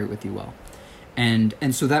collaborate with you well. And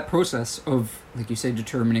so that process of, like you say,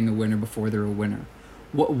 determining a winner before they're a winner,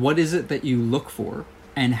 what is it that you look for,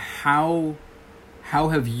 and how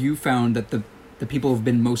have you found that the people who have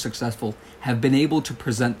been most successful have been able to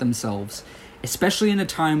present themselves, especially in a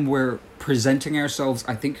time where presenting ourselves,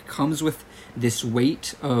 I think, comes with this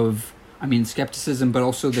weight of, skepticism, but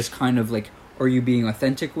also this kind of like, are you being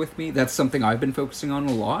authentic with me? That's something I've been focusing on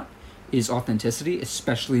a lot, is authenticity,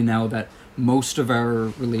 especially now that most of our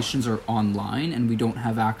relations are online and we don't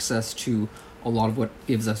have access to a lot of what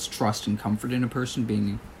gives us trust and comfort in a person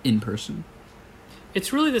being in person.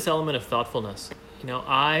 It's really this element of thoughtfulness.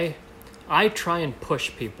 I try and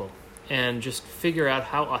push people and just figure out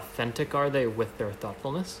how authentic are they with their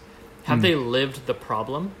thoughtfulness. Have they lived the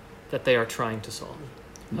problem that they are trying to solve?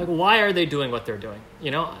 Like, why are they doing what they're doing?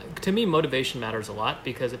 To me, motivation matters a lot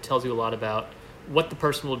because it tells you a lot about what the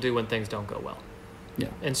person will do when things don't go well. Yeah.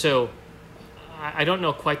 And so I don't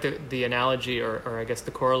know quite the analogy or I guess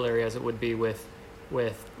the corollary as it would be with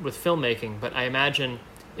filmmaking, but I imagine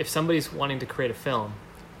if somebody's wanting to create a film,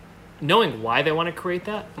 knowing why they want to create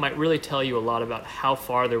that might really tell you a lot about how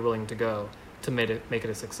far they're willing to go to make it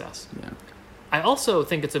a success. Yeah. I also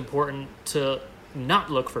think it's important to not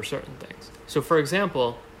look for certain things. So, for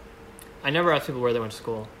example, I never ask people where they went to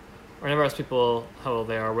school, or I never ask people how old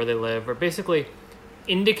they are, where they live, or basically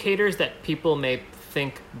indicators that people may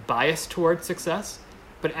think bias towards success,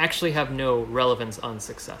 but actually have no relevance on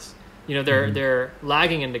success. They're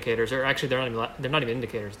lagging indicators, or actually they're not even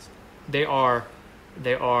indicators. They are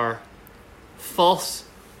false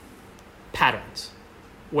patterns,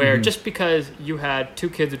 where just because you had 2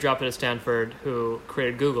 kids who dropped out of Stanford who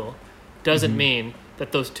created Google doesn't mean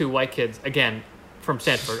that those 2 white kids, again, from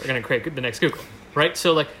Stanford, are going to create the next Google, right?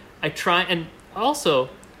 So, like, I try, and also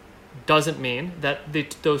doesn't mean that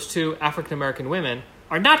those 2 African-American women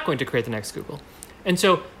are not going to create the next Google. And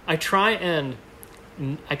so I try and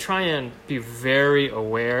be very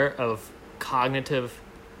aware of cognitive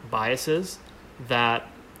biases that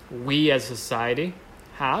we as a society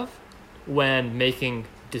have when making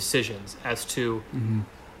decisions as to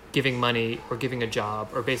giving money or giving a job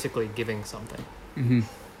or basically giving something.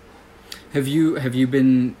 Has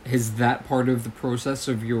that part of the process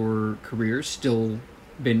of your career still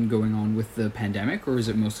been going on with the pandemic, or has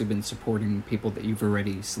it mostly been supporting people that you've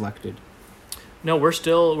already selected? No, we're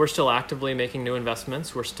still actively making new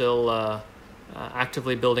investments. We're still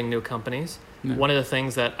actively building new companies. Yeah. One of the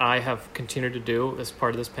things that I have continued to do as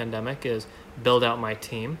part of this pandemic is build out my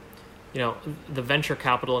team. The venture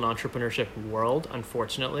capital and entrepreneurship world,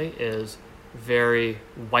 unfortunately, is very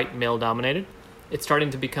white male dominated. It's starting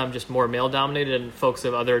to become just more male dominated, and folks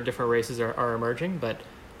of other different races are emerging, but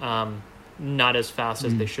not as fast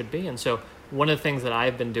as they should be. And so one of the things that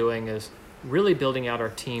I've been doing is really building out our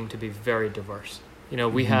team to be very diverse.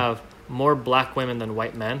 We have more black women than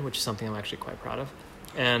white men, which is something I'm actually quite proud of.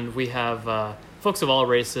 And we have folks of all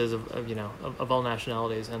races, of all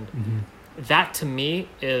nationalities. And that, to me,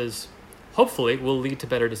 is hopefully will lead to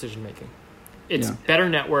better decision making. It's better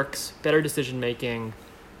networks, better decision making,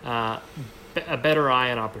 a better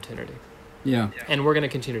eye on opportunity. Yeah. And we're going to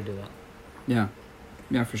continue to do that. Yeah.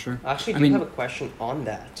 Yeah, for sure. Actually, I have a question on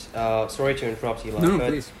that. Sorry to interrupt you, but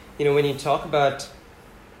please. When you talk about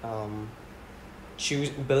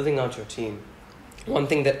building out your team, one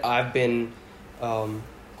thing that I've been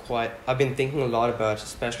thinking a lot about,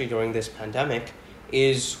 especially during this pandemic,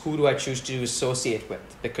 is who do I choose to associate with?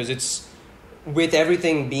 Because it's with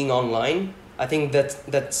everything being online, I think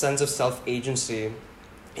that sense of self-agency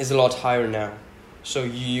is a lot higher now. So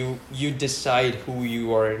you decide who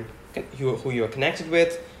you are connected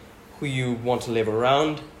with, who you want to live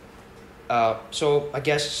around. So I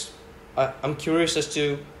guess I'm curious as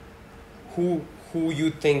to who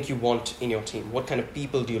you think you want in your team. What kind of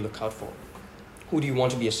people do you look out for? Who do you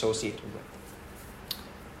want to be associated with?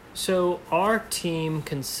 So our team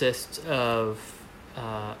consists of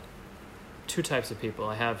 2 types of people.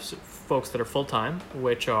 I have folks that are full-time,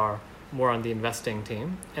 which are more on the investing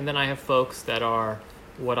team. And then I have folks that are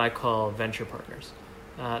what I call venture partners.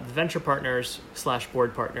 The venture partners /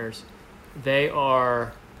 board partners, they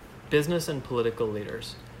are business and political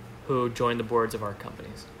leaders who join the boards of our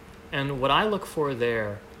companies. And what I look for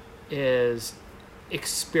there is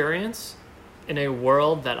experience in a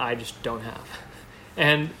world that I just don't have.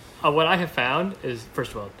 And what I have found is,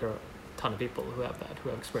 first of all, there are a ton of people who have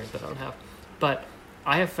experience that I don't have. But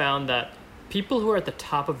I have found that people who are at the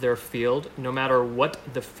top of their field, no matter what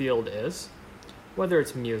the field is, whether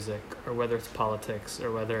it's music or whether it's politics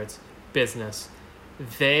or whether it's business,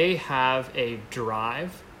 they have a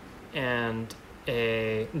drive and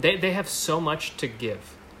they have so much to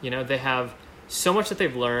give. They have so much that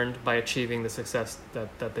they've learned by achieving the success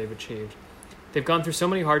that they've achieved. They've gone through so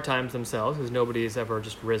many hard times themselves, because nobody's ever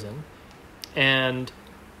just risen. And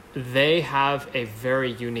they have a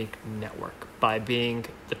very unique network by being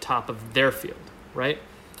the top of their field, right?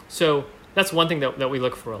 So that's one thing that we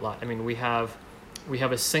look for a lot. I mean, we have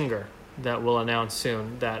a singer that we'll announce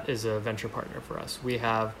soon that is a venture partner for us. We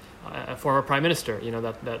have a former prime minister,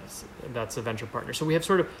 that's a venture partner. So we have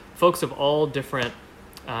sort of folks of all different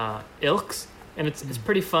ilks, and it's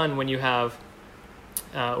pretty fun when you have,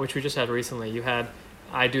 which we just had recently.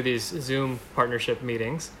 I do these Zoom partnership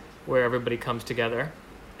meetings, where everybody comes together,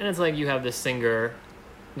 and it's like you have this singer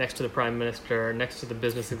next to the prime minister, next to the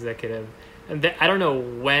business executive, and I don't know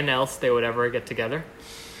when else they would ever get together,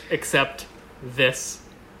 except this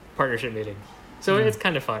partnership meeting. So it's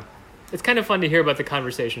kind of fun. It's kind of fun to hear about the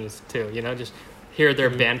conversations too. Just hear their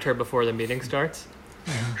banter before the meeting starts.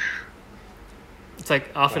 It's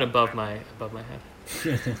like often above my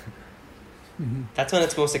head. That's when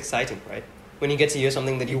it's most exciting, right? When you get to hear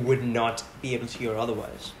something that you would not be able to hear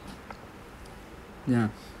otherwise. Yeah.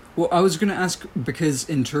 Well, I was going to ask, because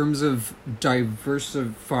in terms of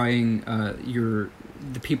diversifying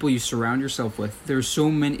the people you surround yourself with, there's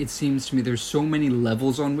so many, it seems to me, there's so many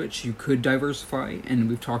levels on which you could diversify, and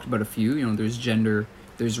we've talked about a few, there's gender,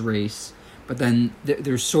 there's race, but then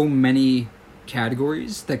there's so many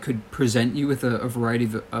categories that could present you with a variety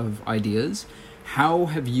of ideas. How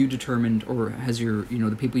have you determined, or has your,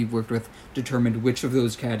 the people you've worked with determined which of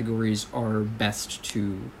those categories are best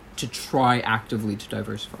to try actively to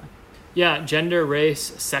diversify? Yeah, gender,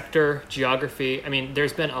 race, sector, geography. I mean,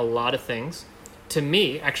 there's been a lot of things. To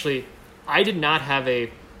me, actually, I did not have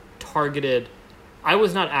a targeted... I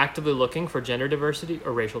was not actively looking for gender diversity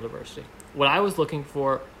or racial diversity. What I was looking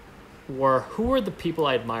for were who were the people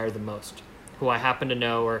I admire the most, who I happen to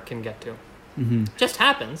know or can get to. Mm-hmm. Just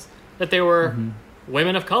happens that they were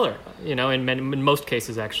women of color, in most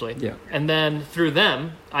cases, actually. Yeah. And then through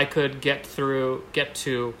them, I could get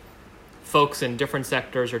to folks in different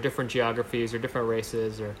sectors or different geographies or different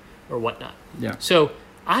races or whatnot. Yeah. So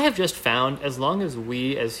I have just found, as long as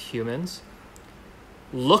we as humans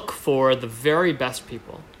look for the very best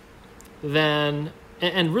people, then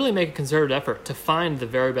and really make a concerted effort to find the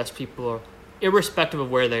very best people, irrespective of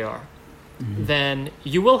where they are, then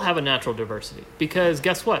you will have a natural diversity. Because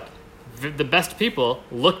guess what? The best people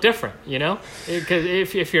look different, Because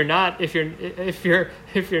if you're not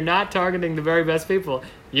targeting the very best people,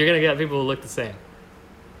 you're gonna get people who look the same.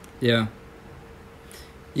 Yeah.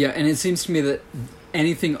 Yeah, and it seems to me that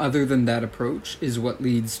anything other than that approach is what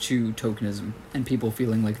leads to tokenism and people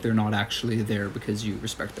feeling like they're not actually there because you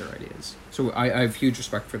respect their ideas. So I have huge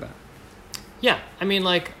respect for that. Yeah, I mean,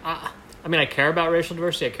 I care about racial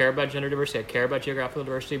diversity, I care about gender diversity, I care about geographical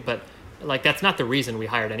diversity, but that's not the reason we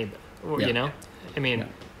hired anybody. Yeah. I mean,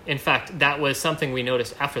 in fact, that was something we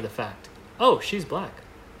noticed after the fact. Oh, she's black.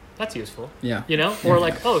 That's useful. Yeah. Or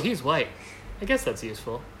oh, he's white. I guess that's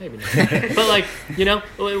useful. Maybe not. But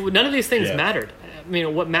none of these things mattered. I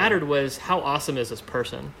mean, what mattered was how awesome is this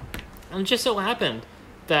person. And it just so happened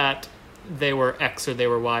that they were X or they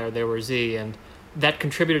were Y or they were Z, and that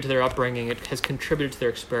contributed to their upbringing. It has contributed to their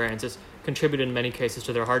experience. It's contributed in many cases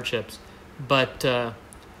to their hardships. But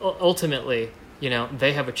ultimately,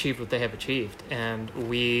 they have achieved what they have achieved, and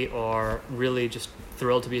we are really just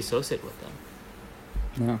thrilled to be associated with them.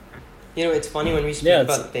 Yeah. It's funny when we speak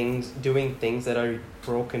about doing things that are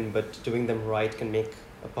broken, but doing them right can make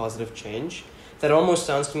a positive change. That almost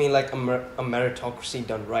sounds to me like a meritocracy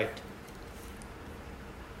done right.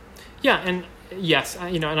 Yeah, and yes,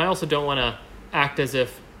 and I also don't want to act as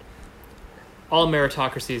if all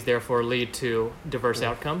meritocracies therefore lead to diverse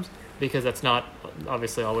outcomes, because that's not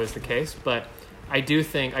obviously always the case. But I do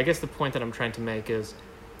think, I guess the point that I'm trying to make is,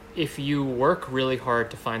 if you work really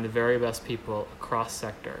hard to find the very best people across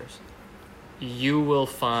sectors, you will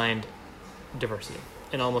find diversity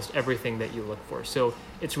in almost everything that you look for. So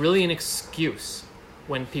it's really an excuse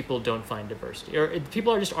when people don't find diversity, or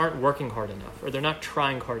people aren't working hard enough, or they're not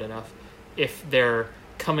trying hard enough if they're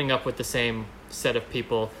coming up with the same set of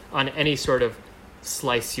people on any sort of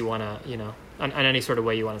slice you want to, on any sort of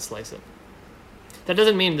way you want to slice it. That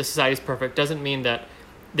doesn't mean the society is perfect, doesn't mean that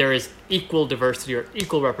there is equal diversity or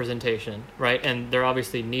equal representation, right? And there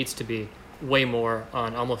obviously needs to be way more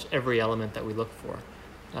on almost every element that we look for.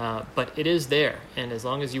 But it is there, and as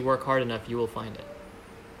long as you work hard enough, you will find it.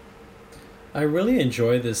 I really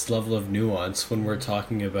enjoy this level of nuance when we're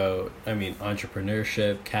talking about,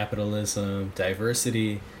 entrepreneurship, capitalism,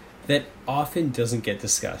 diversity, that often doesn't get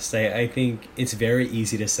discussed. I think it's very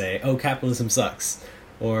easy to say, oh, capitalism sucks,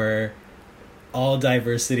 or all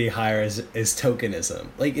diversity hires is tokenism.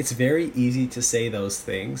 It's very easy to say those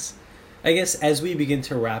things. I guess as we begin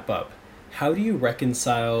to wrap up, how do you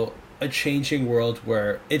reconcile a changing world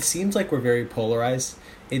where it seems like we're very polarized?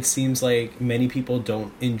 It seems like many people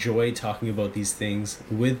don't enjoy talking about these things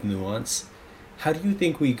with nuance. How do you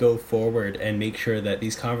think we go forward and make sure that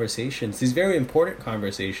these conversations, these very important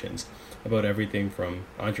conversations about everything from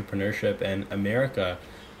entrepreneurship and America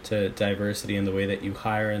to diversity and the way that you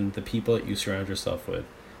hire and the people that you surround yourself with,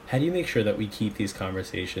 how do you make sure that we keep these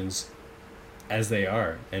conversations as they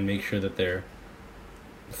are and make sure that they're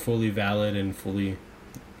fully valid and fully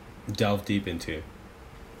delved deep into?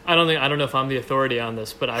 I don't know if I'm the authority on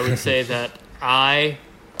this, but I would say that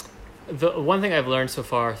the one thing I've learned so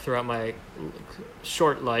far throughout my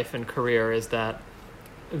short life and career is that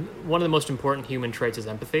one of the most important human traits is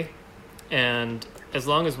empathy. And as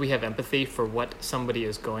long as we have empathy for what somebody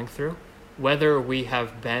is going through, whether we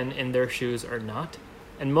have been in their shoes or not,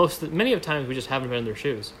 and many of times we just haven't been in their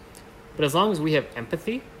shoes, but as long as we have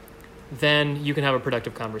empathy, then you can have a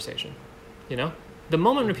productive conversation. You know, the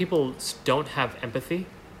moment when people don't have empathy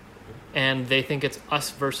and they think it's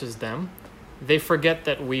us versus them, they forget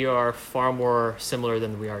that we are far more similar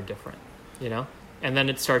than we are different, you know? And then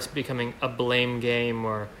it starts becoming a blame game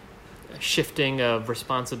or shifting of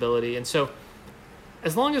responsibility. And so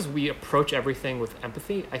as long as we approach everything with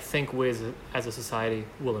empathy, I think we as a society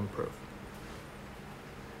will improve.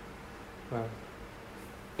 Wow.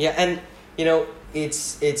 Yeah, and you know,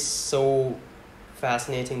 it's so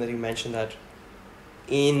fascinating that you mentioned that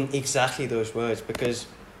in exactly those words, because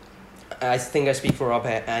I think I speak for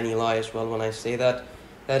Abhay and Eli as well when I say that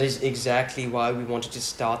is exactly why we wanted to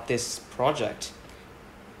start this project.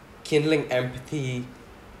 Kindling empathy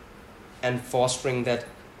and fostering that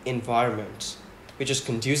environment which is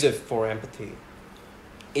conducive for empathy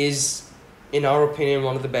is, in our opinion,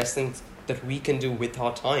 one of the best things that we can do with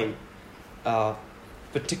our time,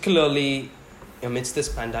 particularly amidst this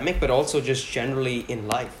pandemic, but also just generally in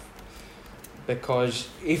life. Because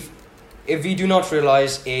if we do not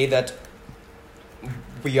realize, A, that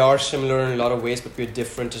we are similar in a lot of ways, but we're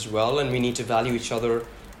different as well, and we need to value each other,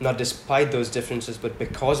 not despite those differences, but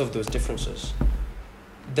because of those differences,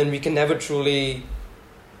 then we can never truly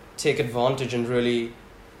take advantage and really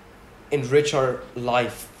enrich our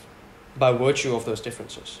life by virtue of those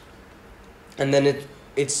differences. And then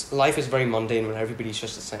it's life is very mundane when everybody's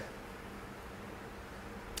just the same.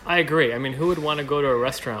 I agree. I mean, who would want to go to a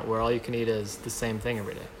restaurant where all you can eat is the same thing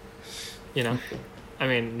every day? You know? I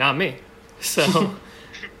mean, not me. So,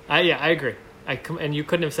 I agree. And you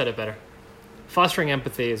couldn't have said it better. Fostering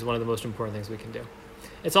empathy is one of the most important things we can do.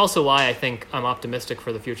 It's also why I think I'm optimistic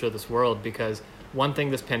for the future of this world, because one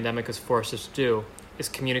thing this pandemic has forced us to do is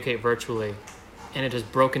communicate virtually, and it has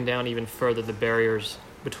broken down even further the barriers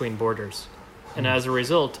between borders. And as a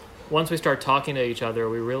result, once we start talking to each other,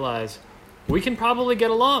 we realize we can probably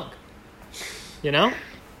get along, you know?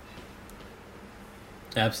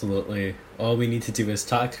 Absolutely. All we need to do is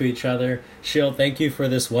talk to each other. Shil, thank you for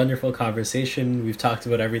this wonderful conversation. We've talked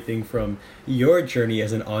about everything from your journey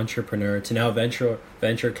as an entrepreneur to now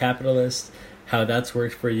venture capitalist, how that's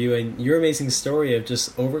worked for you, and your amazing story of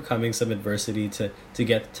just overcoming some adversity to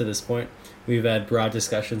get to this point. We've had broad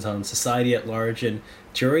discussions on society at large, and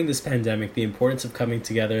during this pandemic, the importance of coming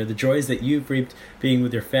together, the joys that you've reaped being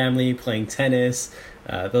with your family, playing tennis.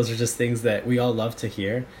 Those are just things that we all love to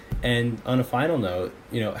hear. And on a final note,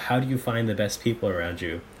 how do you find the best people around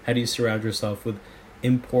you? How do you surround yourself with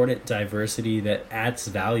important diversity that adds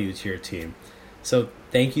value to your team? So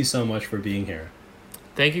thank you so much for being here.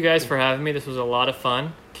 Thank you guys for having me. This was a lot of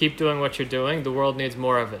fun. Keep doing what you're doing. The world needs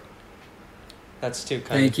more of it. That's too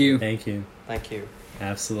kind. Thank you. Thank you. Thank you.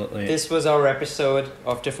 Absolutely. This was our episode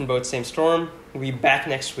of Different Boat, Same Storm. We'll be back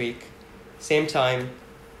next week. Same time,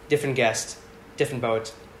 different guest, different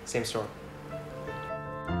boat, same storm.